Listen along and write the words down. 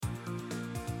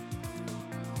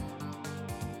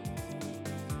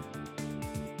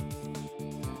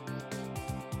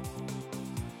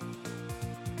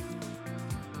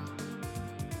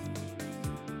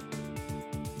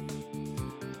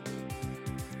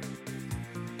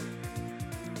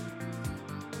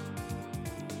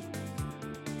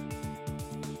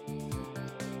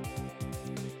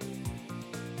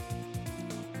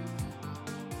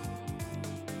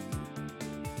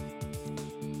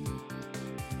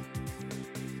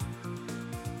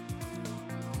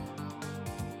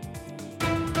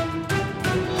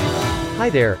Hi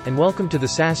there, and welcome to the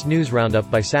SaaS News Roundup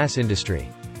by SaaS Industry.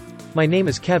 My name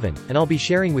is Kevin, and I'll be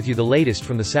sharing with you the latest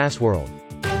from the SaaS world.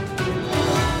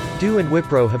 Intervue and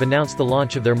Wipro have announced the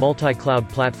launch of their multi-cloud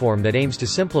platform that aims to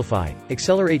simplify,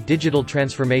 accelerate digital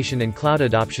transformation and cloud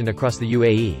adoption across the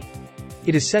UAE.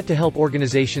 It is set to help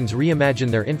organizations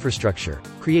reimagine their infrastructure,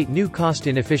 create new cost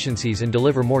inefficiencies and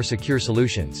deliver more secure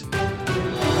solutions.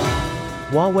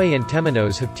 Huawei and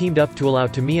Temenos have teamed up to allow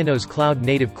Temeonos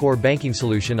cloud-native core banking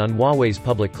solution on Huawei's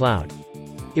public cloud.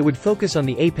 It would focus on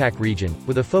the APAC region,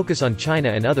 with a focus on China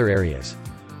and other areas.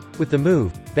 With the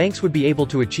move, banks would be able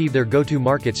to achieve their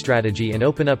go-to-market strategy and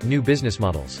open up new business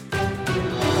models.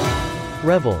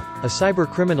 REvil, a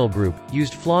cybercriminal group,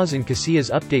 used flaws in Kaseya's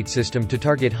update system to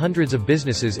target hundreds of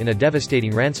businesses in a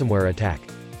devastating ransomware attack.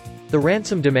 The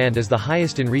ransom demand is the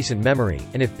highest in recent memory,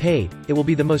 and if paid, it will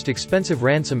be the most expensive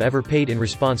ransom ever paid in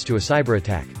response to a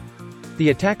cyberattack.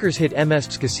 The attackers hit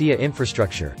MSPs Kaseya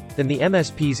infrastructure, then the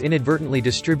MSPs inadvertently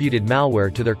distributed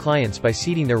malware to their clients by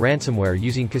seeding their ransomware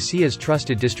using Kaseya's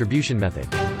trusted distribution method.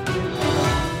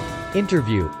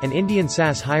 Intervue, an Indian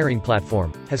SaaS hiring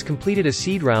platform, has completed a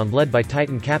seed round led by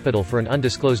Titan Capital for an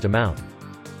undisclosed amount.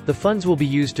 The funds will be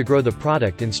used to grow the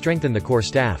product and strengthen the core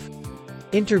staff.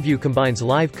 Intervue combines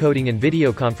live coding and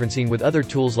video conferencing with other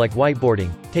tools like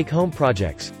whiteboarding, take-home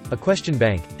projects, a question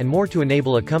bank, and more to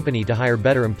enable a company to hire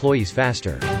better employees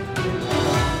faster.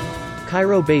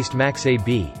 Cairo-based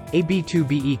MaxAB, a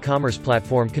B2B e-commerce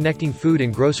platform connecting food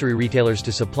and grocery retailers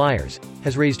to suppliers,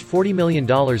 has raised $40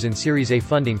 million in Series A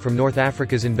funding from North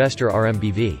Africa's investor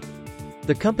RMBV.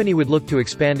 The company would look to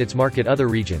expand its market other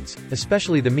regions,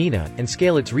 especially the MENA, and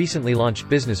scale its recently launched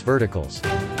business verticals.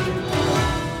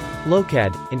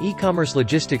 Locad, an e-commerce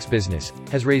logistics business,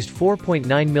 has raised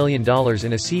 $4.9 million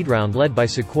in a seed round led by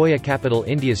Sequoia Capital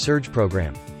India's Surge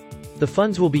program. The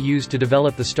funds will be used to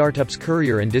develop the startup's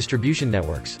courier and distribution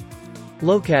networks.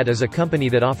 Locad is a company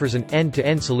that offers an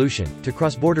end-to-end solution to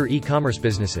cross-border e-commerce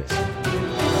businesses.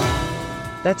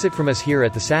 That's it from us here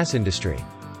at the SaaS Industry.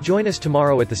 Join us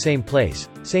tomorrow at the same place,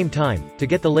 same time, to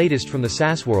get the latest from the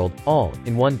SaaS world, all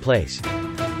in one place.